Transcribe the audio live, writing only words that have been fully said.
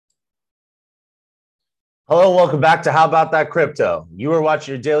Hello, welcome back to How About That Crypto. You are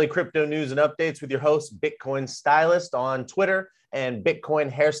watching your daily crypto news and updates with your host, Bitcoin Stylist on Twitter and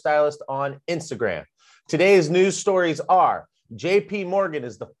Bitcoin Hairstylist on Instagram. Today's news stories are JP Morgan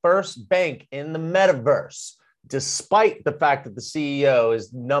is the first bank in the metaverse, despite the fact that the CEO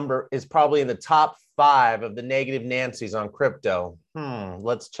is probably in the top 5 of the negative Nancy's on crypto.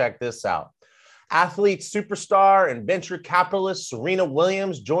 Let's check this out. Athlete superstar and venture capitalist Serena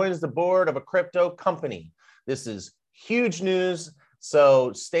Williams joins the board of a crypto company. This is huge news,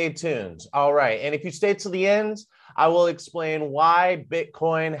 so stay tuned. All right, and if you stay to the end, I will explain why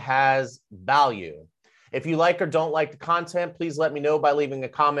Bitcoin has value. If you like or don't like the content, please let me know by leaving a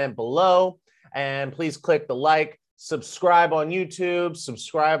comment below, and please click the like, subscribe on YouTube,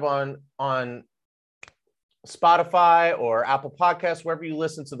 subscribe on Spotify or Apple Podcasts, wherever you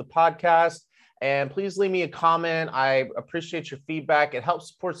listen to the podcast. And please leave me a comment. I appreciate your feedback. It helps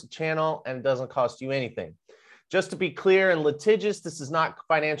support the channel and it doesn't cost you anything. Just to be clear and litigious, this is not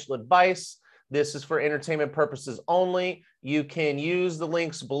financial advice. This is for entertainment purposes only. You can use the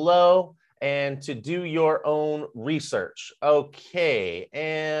links below and to do your own research. Okay,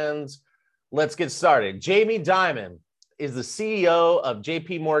 and let's get started. Jamie Dimon is the CEO of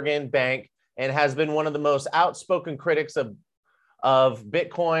JP Morgan Bank and has been one of the most outspoken critics of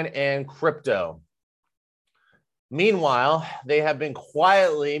Bitcoin and crypto. Meanwhile, they have been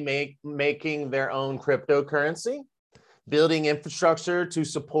quietly making their own cryptocurrency, building infrastructure to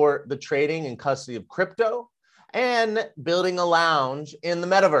support the trading and custody of crypto, and building a lounge in the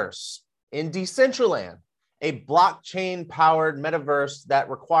metaverse, in Decentraland, a blockchain-powered metaverse that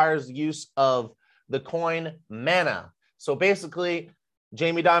requires the use of the coin Mana. So basically,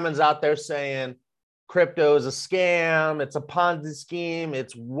 Jamie Dimon's out there saying, crypto is a scam, it's a Ponzi scheme,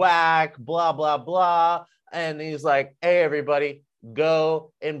 it's whack, blah, blah, blah. And he's like, hey, everybody,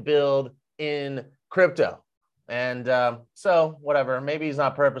 go and build in crypto. And so whatever, maybe he's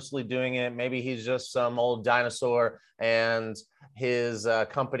not purposely doing it. Maybe he's just some old dinosaur and his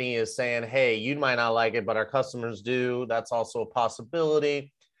company is saying, hey, you might not like it, but our customers do. That's also a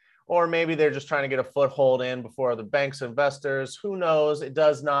possibility. Or maybe they're just trying to get a foothold in before the bank's investors. Who knows? It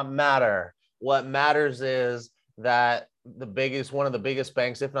does not matter. What matters is that one of the biggest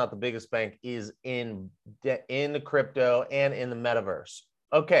banks, if not the biggest bank, is in the crypto and in the metaverse.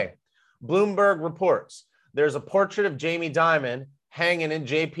 Okay, Bloomberg reports there's a portrait of Jamie Dimon hanging in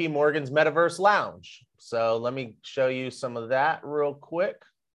JP Morgan's metaverse lounge. So let me show you some of that real quick.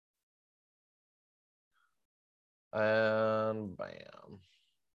 And bam.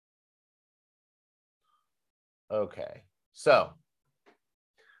 Okay, so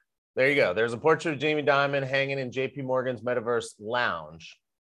there you go. There's a portrait of Jamie Dimon hanging in JP Morgan's metaverse lounge.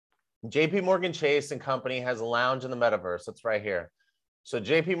 JP Morgan Chase and Company has a lounge in the metaverse. That's right here. So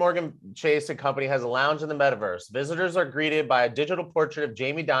JP Morgan Chase and Company has a lounge in the metaverse. Visitors are greeted by a digital portrait of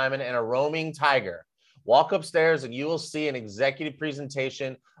Jamie Dimon and a roaming tiger. Walk upstairs and you will see an executive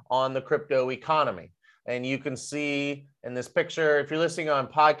presentation on the crypto economy. And you can see in this picture, if you're listening on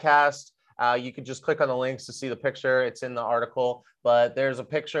podcast, you could just click on the links to see the picture. It's in the article, but there's a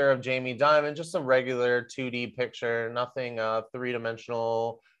picture of Jamie Dimon, just a regular 2D picture, nothing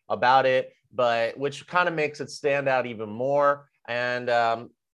three-dimensional about it, but which kind of makes it stand out even more. And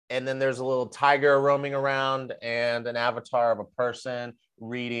then there's a little tiger roaming around and an avatar of a person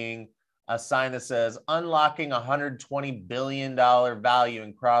reading a sign that says, unlocking $120 billion value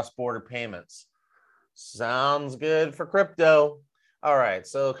in cross-border payments. Sounds good for crypto. All right,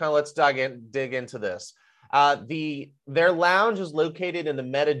 so kind of let's dig into this. Their lounge is located in the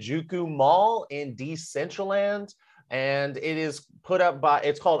Metajuku Mall in Decentraland, and it is put up by,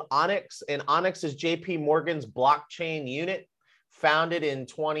 it's called Onyx, and Onyx is JP Morgan's blockchain unit, founded in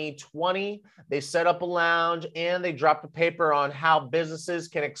 2020. They set up a lounge and they dropped a paper on how businesses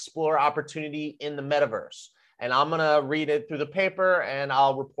can explore opportunity in the metaverse. And I'm gonna read it through the paper and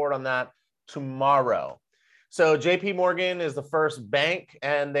I'll report on that tomorrow. So JP Morgan is the first bank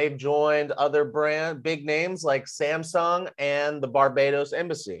and they've joined other big names like Samsung and the Barbados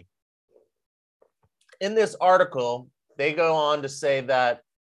Embassy. In this article, they go on to say that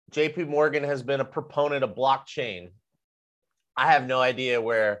JP Morgan has been a proponent of blockchain. I have no idea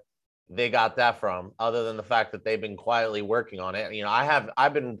where they got that from, other than the fact that they've been quietly working on it. You know,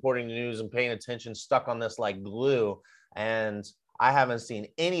 I've been reporting the news and paying attention, stuck on this like glue, and I haven't seen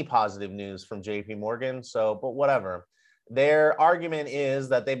any positive news from JP Morgan. So, but whatever. Their argument is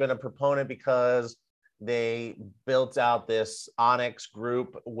that they've been a proponent because they built out this Onyx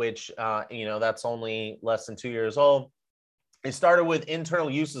group, which, you know, that's only less than 2 years old. It started with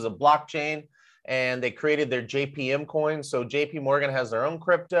internal uses of blockchain and they created their JPM coin. So JP Morgan has their own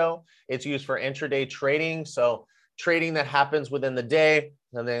crypto. It's used for intraday trading. So trading that happens within the day,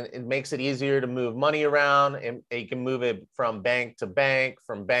 and then it makes it easier to move money around. And you can move it from bank to bank,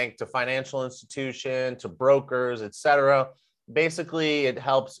 from bank to financial institution, to brokers, etc. Basically,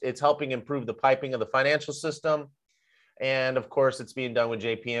 it's helping improve the piping of the financial system. And of course, it's being done with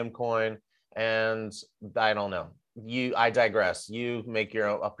JPM coin. And I don't know. I digress. You make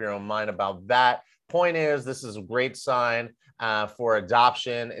up your own mind about that. Point is, this is a great sign for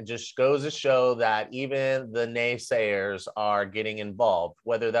adoption. It just goes to show that even the naysayers are getting involved.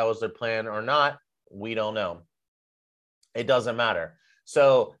 Whether that was their plan or not, we don't know. It doesn't matter.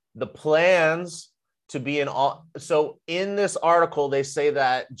 So the plans to be in all, so in this article, they say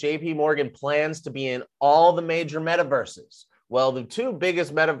that JP Morgan plans to be in all the major metaverses. Well, the two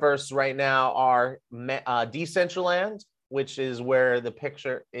biggest metaverses right now are Decentraland, which is where the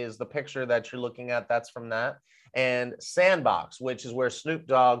picture that you're looking at. That's from that. And Sandbox, which is where Snoop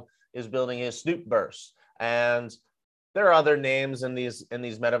Dogg is building his Snoopverse. And there are other names in these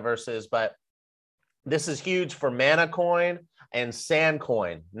metaverses, but this is huge for Mana Coin and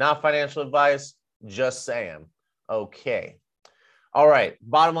Sandcoin. Not financial advice, just saying. Okay. All right.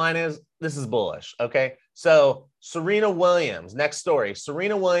 Bottom line is, this is bullish. Okay. So Serena Williams, next story.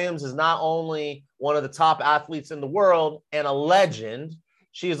 Serena Williams is not only one of the top athletes in the world and a legend,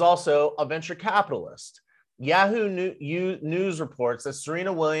 she is also a venture capitalist. Yahoo News reports that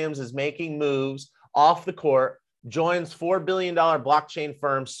Serena Williams is making moves off the court, joins $4 billion blockchain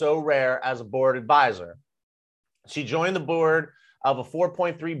firm SoRare as a board advisor. She joined the board of a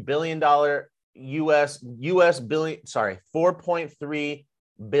 $4.3 billion $4.3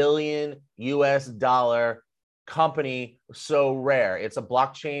 billion US dollar company, SoRare. It's a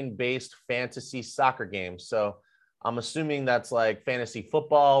blockchain-based fantasy soccer game. So I'm assuming that's like fantasy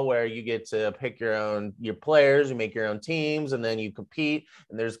football, where you get to pick your players, you make your own teams, and then you compete.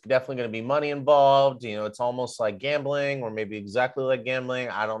 And there's definitely going to be money involved. You know, it's almost like gambling, or maybe exactly like gambling.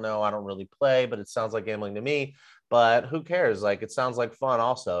 I don't know. I don't really play, but it sounds like gambling to me. But who cares? Like, it sounds like fun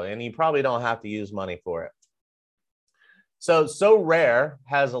also. And you probably don't have to use money for it. So SoRare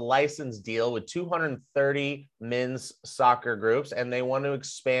has a license deal with 230 men's soccer groups, and they want to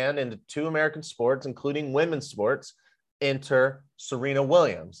expand into 2 American sports, including women's sports. Enter Serena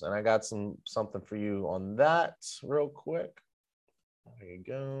Williams. And I got something for you on that real quick. There you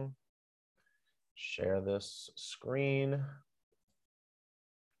go. Share this screen.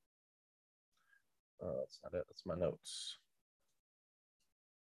 Oh, that's not it. That's my notes.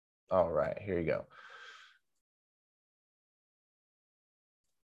 All right, here you go.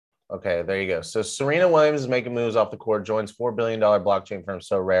 Okay, there you go. So Serena Williams is making moves off the court, joins $4 billion blockchain firm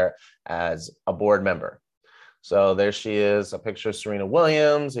SoRare as a board member. So there she is, a picture of Serena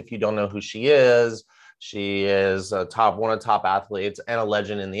Williams. If you don't know who she is one of the top athletes and a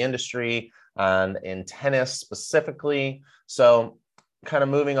legend in the industry, and in tennis specifically. So kind of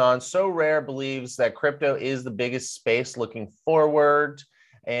moving on, SoRare believes that crypto is the biggest space looking forward.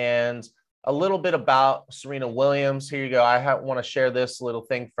 And a little bit about Serena Williams. Here you go. I want to share this little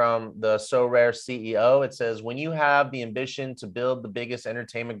thing from the SoRare CEO. It says, when you have the ambition to build the biggest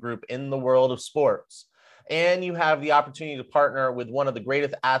entertainment group in the world of sports, and you have the opportunity to partner with one of the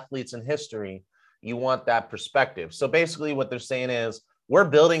greatest athletes in history, you want that perspective. So basically what they're saying is, we're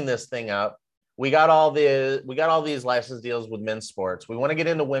building this thing up. We got all these license deals with men's sports. We want to get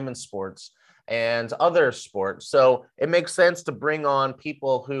into women's sports and other sports. So it makes sense to bring on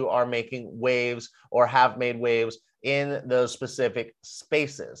people who are making waves or have made waves in those specific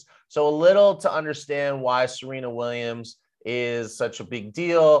spaces. So a little to understand why Serena Williams is such a big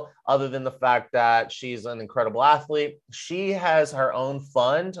deal, other than the fact that she's an incredible athlete. She has her own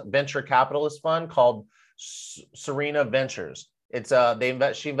fund, venture capitalist fund, called Serena Ventures. It's they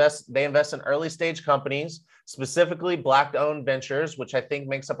invest in early stage companies, specifically Black-owned ventures, which I think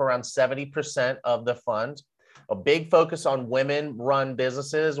makes up around 70% of the fund. A big focus on women-run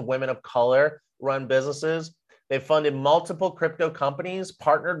businesses, women of color-run businesses. They funded multiple crypto companies,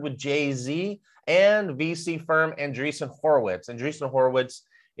 partnered with Jay-Z and VC firm Andreessen Horowitz. Andreessen Horowitz,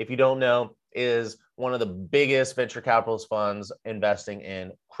 if you don't know, is one of the biggest venture capitalist funds investing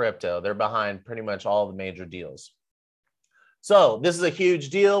in crypto. They're behind pretty much all the major deals. So this is a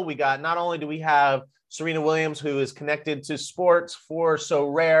huge deal. Not only do we have Serena Williams, who is connected to sports for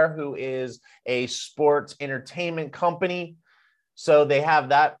SoRare, who is a sports entertainment company. So they have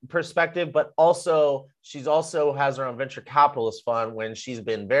that perspective, but also she also has her own venture capitalist fund when she's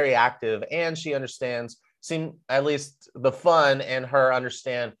been very active, and she understands, at least the fund and her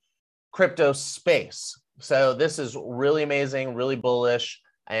understand crypto space. So this is really amazing, really bullish.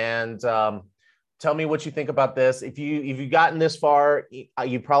 And Tell me what you think about this. If you've gotten this far,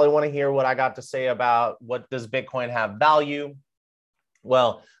 you probably want to hear what I got to say about what does Bitcoin have value.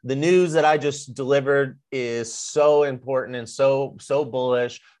 Well, the news that I just delivered is so important and so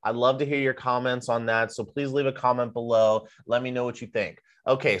bullish. I'd love to hear your comments on that. So please leave a comment below. Let me know what you think.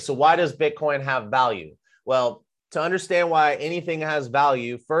 Okay, so why does Bitcoin have value? Well, to understand why anything has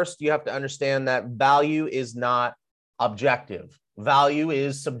value, first you have to understand that value is not objective. Value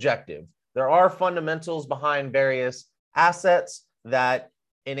is subjective. There are fundamentals behind various assets that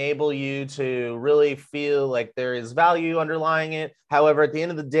enable you to really feel like there is value underlying it. However, at the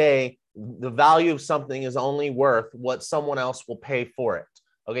end of the day, the value of something is only worth what someone else will pay for it.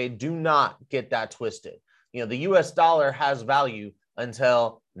 Okay, do not get that twisted. The US dollar has value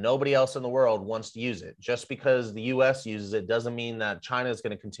until nobody else in the world wants to use it. Just because the US uses it doesn't mean that China is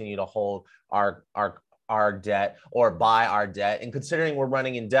going to continue to hold our debt or buy our debt. And considering we're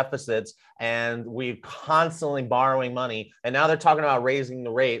running in deficits and we're constantly borrowing money, and now they're talking about raising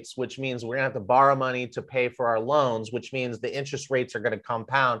the rates, which means we're gonna have to borrow money to pay for our loans, which means the interest rates are gonna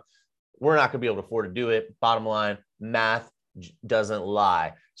compound. We're not gonna be able to afford to do it. Bottom line, math doesn't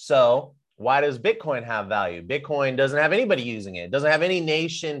lie. So why does Bitcoin have value? Bitcoin doesn't have anybody using it. It doesn't have any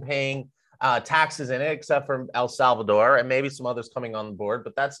nation paying taxes in it except for El Salvador and maybe some others coming on board,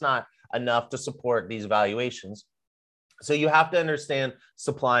 but that's not enough to support these valuations. So you have to understand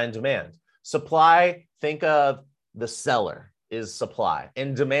supply and demand. Supply, think of the seller is supply,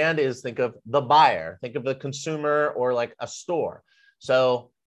 and demand is, think of the buyer, think of the consumer or like a store.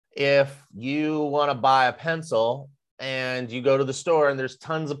 So if you want to buy a pencil and you go to the store and there's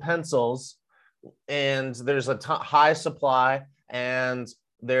tons of pencils and there's a high supply and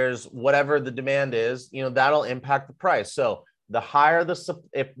there's whatever the demand is, that'll impact the price. So the higher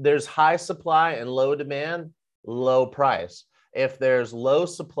if there's high supply and low demand, low price. If there's low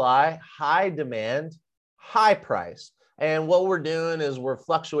supply, high demand, high price. And what we're doing is we're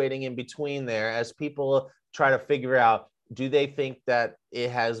fluctuating in between there as people try to figure out, do they think that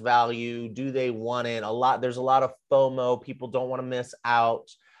it has value? Do they want it? There's a lot of FOMO. People don't want to miss out.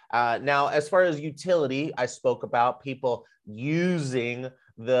 Now, as far as utility, I spoke about people using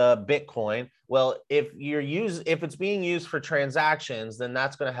the Bitcoin. Well, if it's being used for transactions, then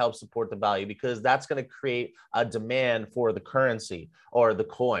that's going to help support the value, because that's going to create a demand for the currency or the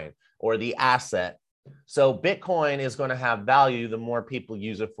coin or the asset. So Bitcoin is going to have value the more people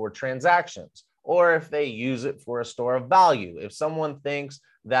use it for transactions, or if they use it for a store of value. If someone thinks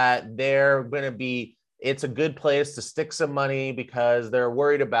that it's a good place to stick some money because they're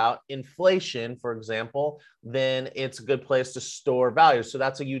worried about inflation, for example, then it's a good place to store value. So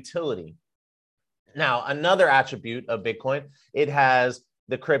that's a utility. Now, another attribute of Bitcoin, it has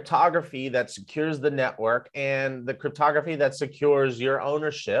the cryptography that secures the network and the cryptography that secures your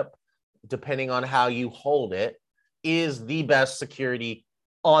ownership, depending on how you hold it, is the best security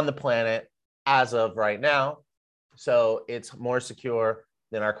on the planet as of right now. So it's more secure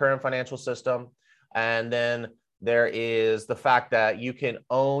than our current financial system. And then there is the fact that you can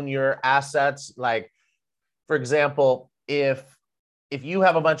own your assets. Like, for example, if you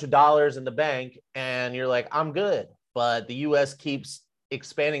have a bunch of dollars in the bank and you're like, I'm good, but the US keeps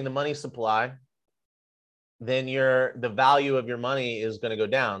expanding the money supply, then the value of your money is going to go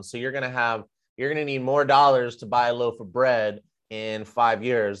down. So you're going to need more dollars to buy a loaf of bread in 5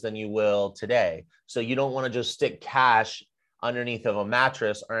 years than you will today. So you don't want to just stick cash underneath of a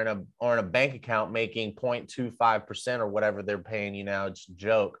mattress or in a bank account making 0.25% or whatever they're paying you now. It's a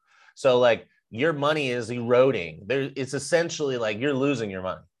joke. So like your money is eroding. It's essentially like you're losing your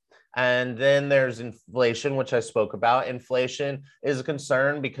money. And then there's inflation, which I spoke about. Inflation is a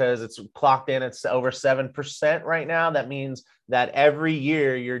concern because it's clocked in at over 7% right now. That means that every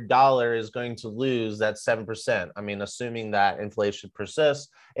year your dollar is going to lose that 7%. I mean, assuming that inflation persists.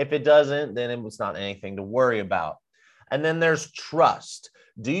 If it doesn't, then it's not anything to worry about. And then there's trust.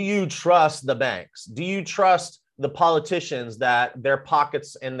 Do you trust the banks? Do you trust the politicians that their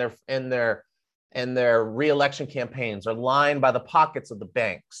pockets and their re-election campaigns are lined by the pockets of the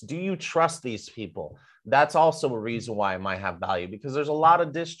banks? Do you trust these people? That's also a reason why it might have value, because there's a lot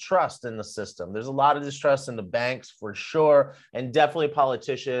of distrust in the system. There's a lot of distrust in the banks for sure, and definitely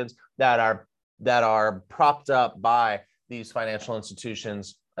politicians that are propped up by these financial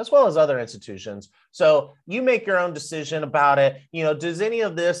institutions, as well as other institutions. So you make your own decision about it. Does any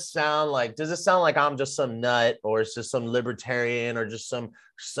of this sound like I'm just some nut, or it's just some libertarian, or just some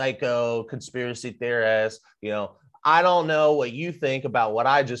psycho conspiracy theorist? I don't know what you think about what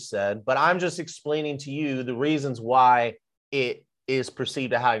I just said, but I'm just explaining to you the reasons why it is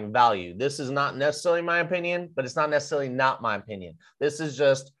perceived as having value. This is not necessarily my opinion, but it's not necessarily not my opinion. This is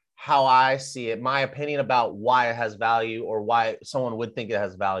just how I see it, my opinion about why it has value or why someone would think it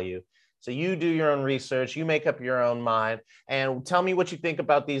has value. So you do your own research, you make up your own mind, and tell me what you think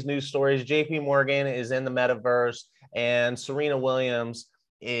about these news stories. JP Morgan is in the metaverse, and Serena Williams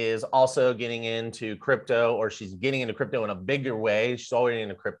is also getting into crypto, or she's getting into crypto in a bigger way. She's already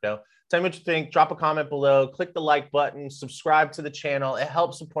into crypto. Tell me what you think. Drop a comment below. Click the like button. Subscribe to the channel. It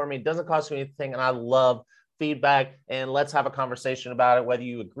helps support me. It doesn't cost me anything, and I love feedback. And let's have a conversation about it, whether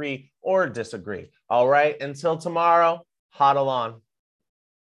you agree or disagree. All right. Until tomorrow, hodl on.